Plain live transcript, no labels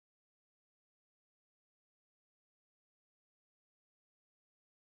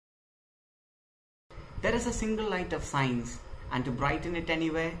There is a single light of science, and to brighten it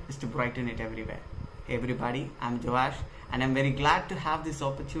anywhere is to brighten it everywhere. Hey everybody, I'm Joash, and I'm very glad to have this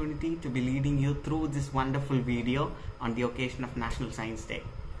opportunity to be leading you through this wonderful video on the occasion of National Science Day.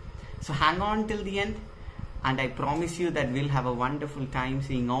 So hang on till the end, and I promise you that we'll have a wonderful time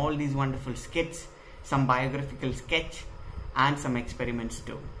seeing all these wonderful skits, some biographical sketch, and some experiments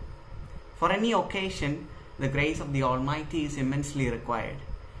too. For any occasion, the grace of the Almighty is immensely required.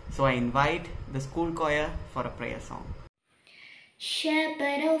 So I invite the school choir for a prayer song.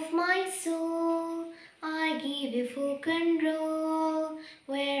 Shepherd of my soul, I give you full control.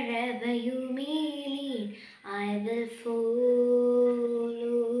 Wherever you may lead, I will follow.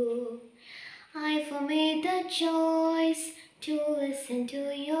 I've made the choice to listen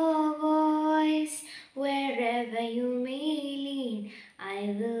to your voice. Wherever you may lead,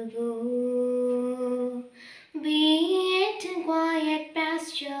 I will go. Be it in quiet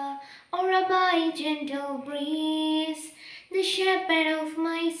pasture or a by gentle breeze, the shepherd of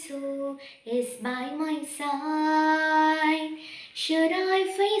my soul is by my side. Should I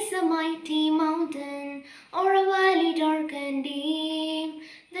face a mighty mountain or a valley dark and deep,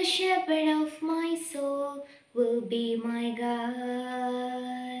 the shepherd of my soul will be my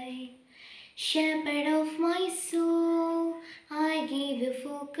guide. Shepherd of my soul, I give you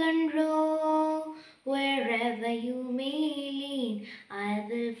full control. Wherever you may lead, I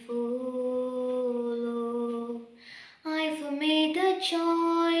will follow. I've made the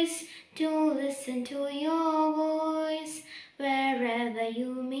choice to listen to your voice. Wherever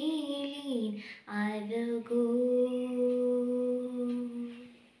you may lead, I will go.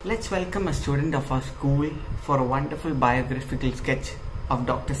 Let's welcome a student of our school for a wonderful biographical sketch of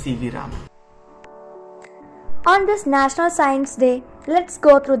Dr. C.V. Raman. On this National Science Day, let's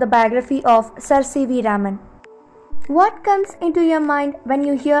go through the biography of Sir C.V. Raman. What comes into your mind when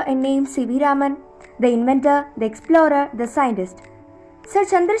you hear a name C.V. Raman? The inventor, the explorer, the scientist. Sir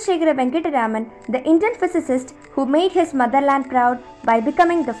Chandrasekhara Venkata Raman, the Indian physicist who made his motherland proud by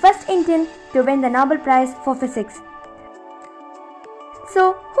becoming the first Indian to win the Nobel Prize for Physics.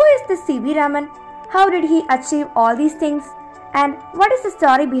 So, who is this C.V. Raman? How did he achieve all these things? And what is the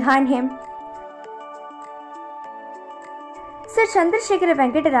story behind him? Sir Chandrasekhara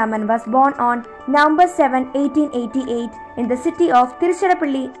Venkata Raman was born on November 7, 1888 in the city of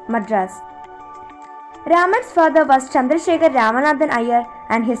Tiruchirappalli, Madras. Raman's father was Chandrasekhar Ramanathan Iyer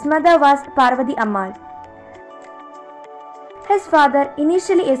and his mother was Parvati Ammal. His father,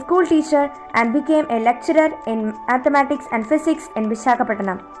 initially a school teacher, and became a lecturer in mathematics and physics in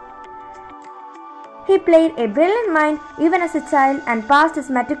Visakhapatnam. He played a brilliant mind even as a child and passed his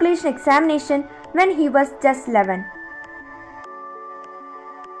matriculation examination when he was just 11.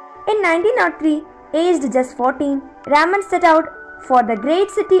 In 1903, aged just 14, Raman set out for the great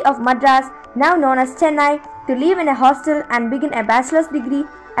city of Madras, now known as Chennai, to live in a hostel and begin a bachelor's degree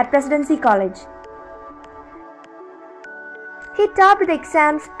at Presidency College. He topped the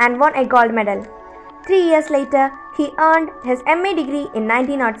exams and won a gold medal. 3 years later, he earned his MA degree in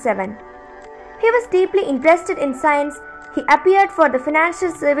 1907. He was deeply interested in science. He appeared for the Financial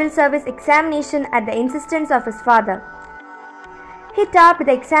Civil Service examination at the insistence of his father. He topped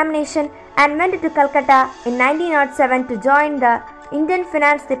the examination and went to Calcutta in 1907 to join the Indian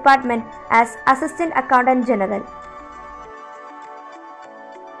Finance Department as Assistant Accountant General.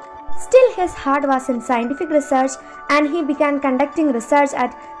 Still, his heart was in scientific research and he began conducting research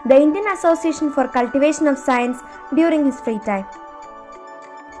at the Indian Association for Cultivation of Science during his free time.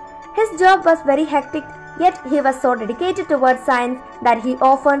 His job was very hectic, yet he was so dedicated towards science that he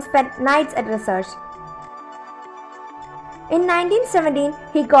often spent nights at research. In 1917,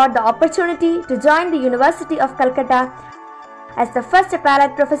 he got the opportunity to join the University of Calcutta as the first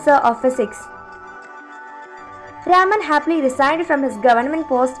appellate professor of physics. Raman happily resigned from his government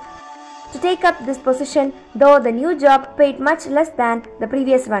post to take up this position, though the new job paid much less than the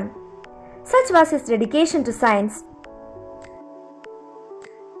previous one. Such was his dedication to science.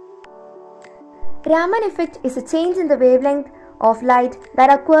 Raman effect is a change in the wavelength of light that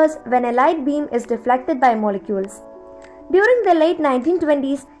occurs when a light beam is reflected by molecules. During the late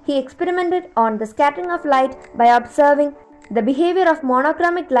 1920s, he experimented on the scattering of light by observing the behavior of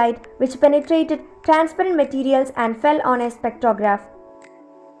monochromatic light which penetrated transparent materials and fell on a spectrograph.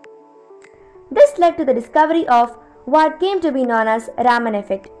 This led to the discovery of what came to be known as Raman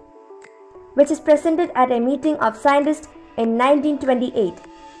effect, which is presented at a meeting of scientists in 1928.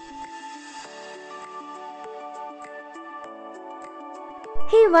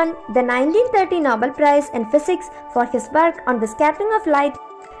 He won the 1930 Nobel Prize in Physics for his work on the scattering of light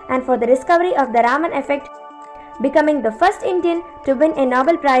and for the discovery of the Raman effect, becoming the first Indian to win a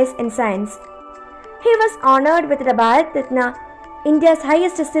Nobel Prize in Science. He was honored with the Bharat Ratna, India's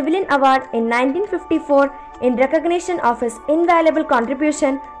highest civilian award in 1954 in recognition of his invaluable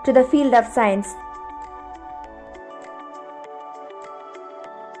contribution to the field of science.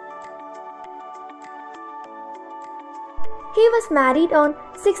 He was married on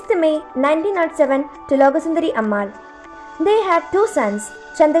 6th May 1907 to Logasundari Ammal. They had two sons,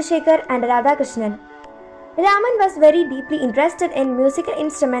 Chandrasekhar and Radhakrishnan. Raman was very deeply interested in musical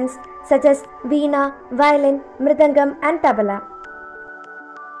instruments such as veena, violin, mridangam and tabla.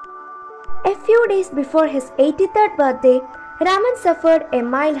 A few days before his 83rd birthday, Raman suffered a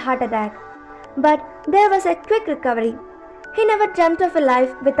mild heart attack. But there was a quick recovery. He never dreamt of a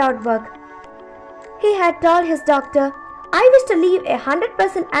life without work. He had told his doctor, "I wish to live a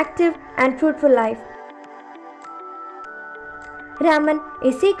 100% active and fruitful life." Raman,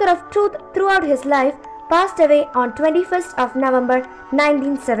 a seeker of truth throughout his life, passed away on 21st of November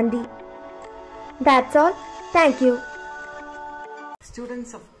 1970. That's all. Thank you.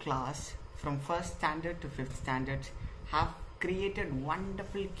 Students of class from 1st standard to 5th standard have created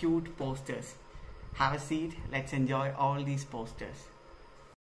wonderful cute posters. Have a seat. Let's enjoy all these posters.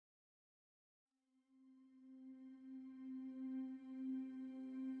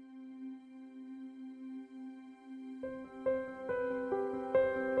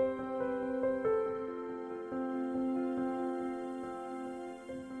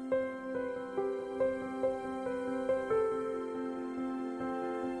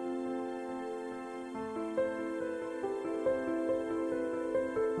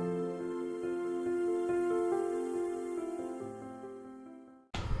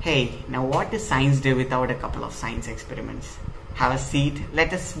 Hey, now what is Science Day without a couple of science experiments? Have a seat.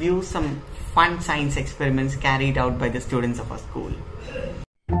 Let us view some fun science experiments carried out by the students of our school.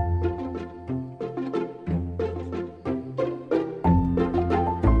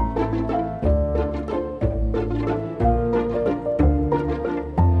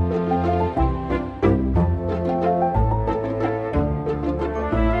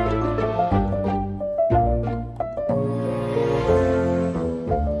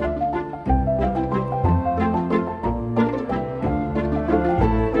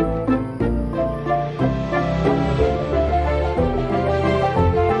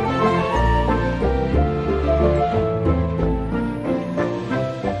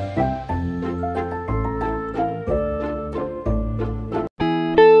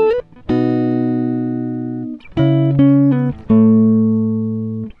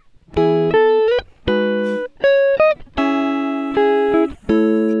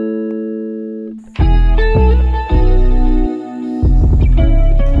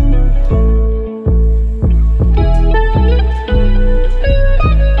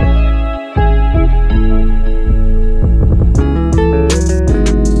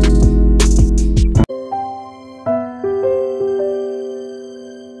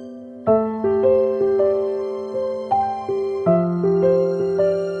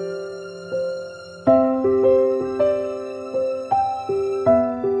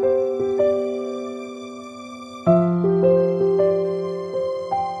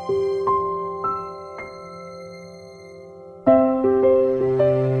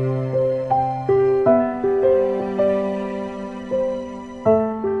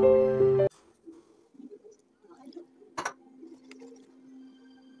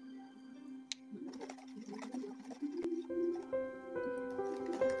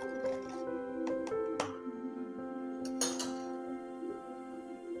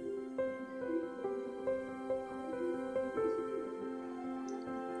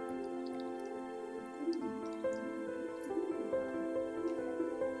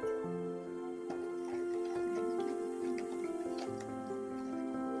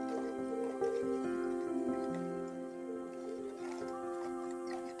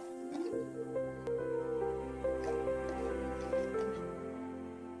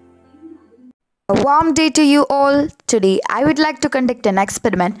 A warm day to you all. Today I would like to conduct an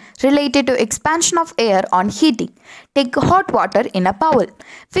experiment related to expansion of air on heating. Take hot water in a bowl.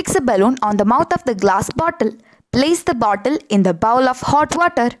 Fix a balloon on the mouth of the glass bottle. Place the bottle in the bowl of hot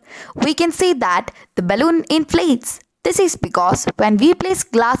water. We can see that the balloon inflates. This is because when we place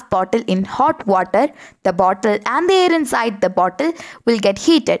glass bottle in hot water, the bottle and the air inside the bottle will get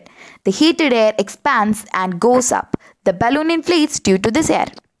heated. The heated air expands and goes up. The balloon inflates due to this air.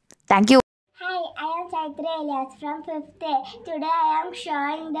 Thank you. Hi, I am Chaitra Elias from 5th A. Today I am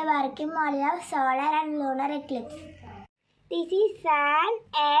showing the working model of solar and lunar eclipse. This is Sun,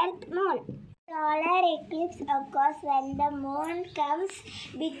 Earth, Moon. Solar eclipse occurs when the moon comes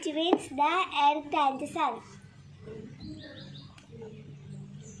between the Earth and the Sun.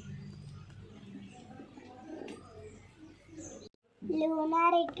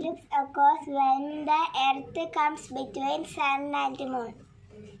 Lunar eclipse occurs when the Earth comes between Sun and Moon.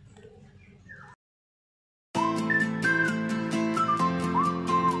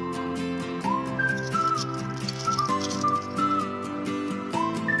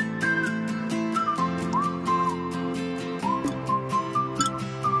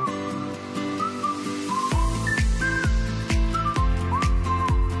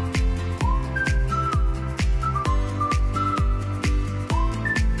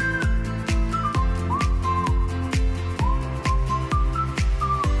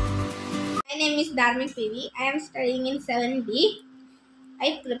 My name is Dharmik PV. I am studying in 7D.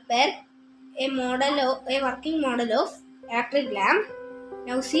 I prepared a working model of electric lamp.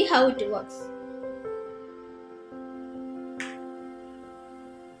 Now see how it works.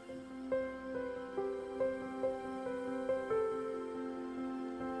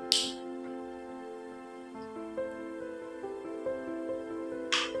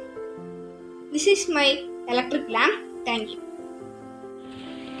 This is my electric lamp. Thank you.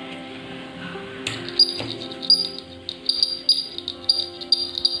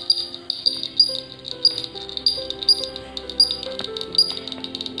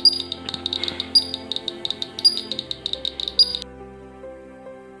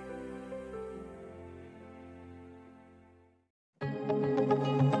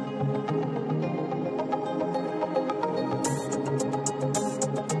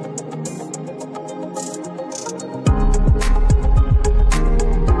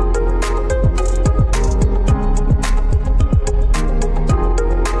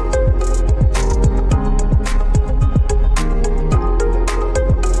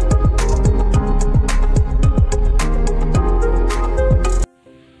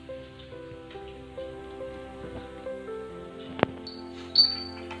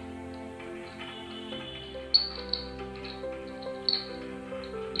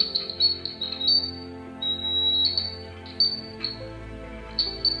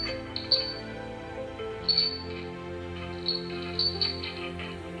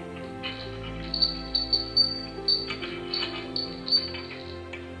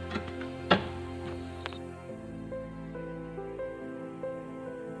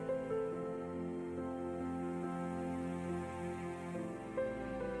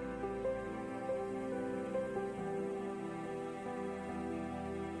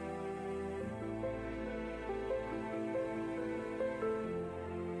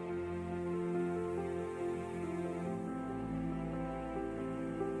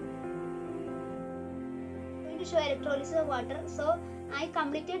 To show electrolysis of water. So I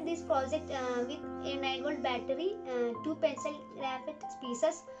completed this project with a 9-volt battery, 2 pencil graphite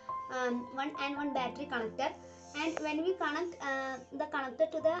pieces, one battery connector. And when we connect the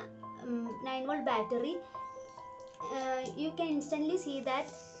connector to the 9-volt battery, you can instantly see that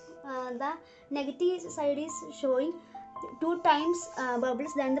the negative side is showing 2 times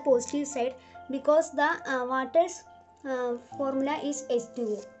bubbles than the positive side, because the water's formula is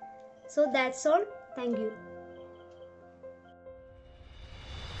H2O. So that's all. Thank you.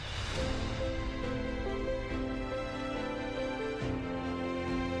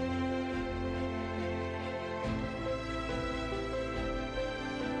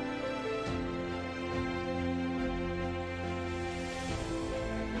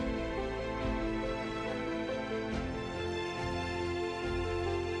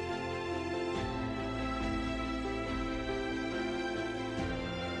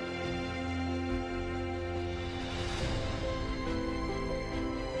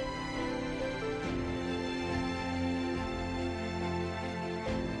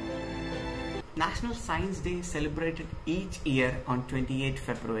 National Science Day is celebrated each year on 28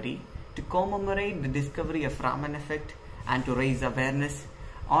 February to commemorate the discovery of Raman effect and to raise awareness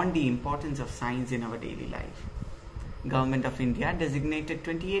on the importance of science in our daily life. Government of India designated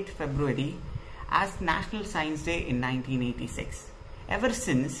 28 February as National Science Day in 1986. Ever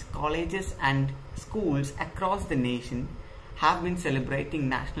since, colleges and schools across the nation have been celebrating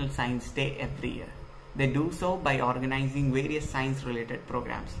National Science Day every year. They do so by organizing various science-related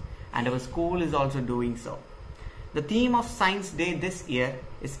programs, and our school is also doing so. The theme of Science Day this year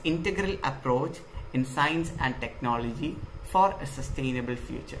is Integral Approach in Science and Technology for a Sustainable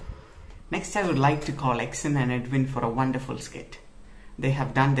Future. Next, I would like to call Exxon and Edwin for a wonderful skit. They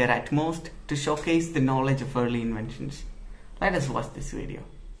have done their utmost to showcase the knowledge of early inventions. Let us watch this video.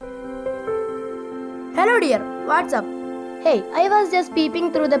 Hello dear, what's up? Hey, I was just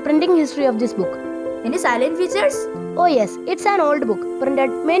peeping through the printing history of this book. Any silent features? Oh yes, it's an old book,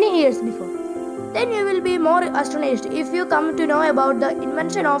 printed many years before. Then you will be more astonished if you come to know about the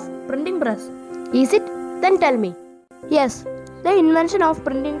invention of printing press. Is it? Then tell me. Yes, The invention of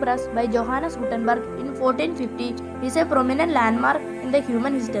printing press by Johannes Gutenberg in 1450 is a prominent landmark in the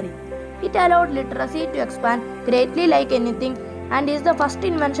human history. It allowed literacy to expand greatly like anything and is the first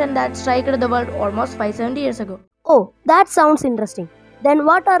invention that struck the world almost 570 years ago. Oh, that sounds interesting. Then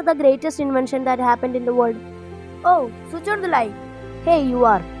what are the greatest inventions that happened in the world? Oh, switch on the light. Hey, you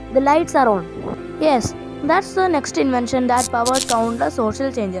are. The lights are on. Yes, that's the next invention that powered countless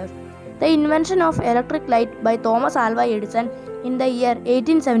social changes. The invention of electric light by Thomas Alva Edison in the year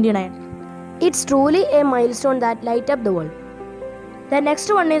 1879. It's truly a milestone that light up the world. The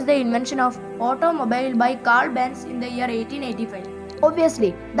next one is the invention of automobile by Carl Benz in the year 1885.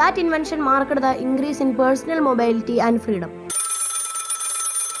 Obviously, that invention marked the increase in personal mobility and freedom.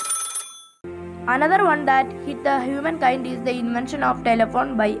 Another one that hit the humankind is the invention of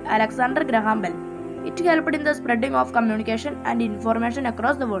telephone by Alexander Graham Bell. It helped in the spreading of communication and information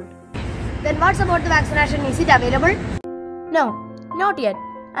across the world. Then what's about the vaccination? Is it available? No, not yet.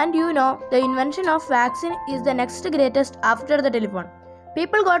 And you know, the invention of vaccine is the next greatest after the telephone.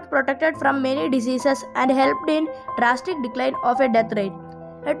 People got protected from many diseases and helped in drastic decline of a death rate.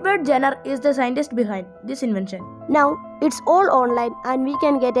 Edward Jenner is the scientist behind this invention. Now, it's all online and we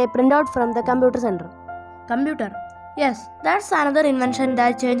can get a printout from the computer center. Computer. Yes, that's another invention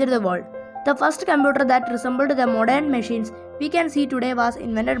that changed the world. The first computer that resembled the modern machines we can see today was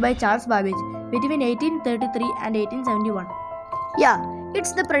invented by Charles Babbage between 1833 and 1871. Yeah,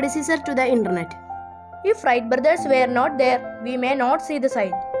 it's the predecessor to the internet. If Wright brothers were not there, we may not see the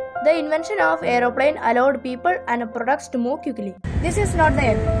sign. The invention of aeroplane allowed people and products to move quickly. This is not the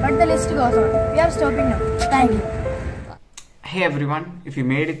end, but the list goes on. We are stopping now. Thank you. Hey everyone, if you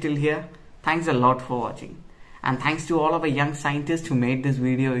made it till here, thanks a lot for watching. And thanks to all of our young scientists who made this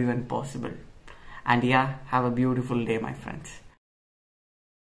video even possible. And yeah, have a beautiful day, my friends.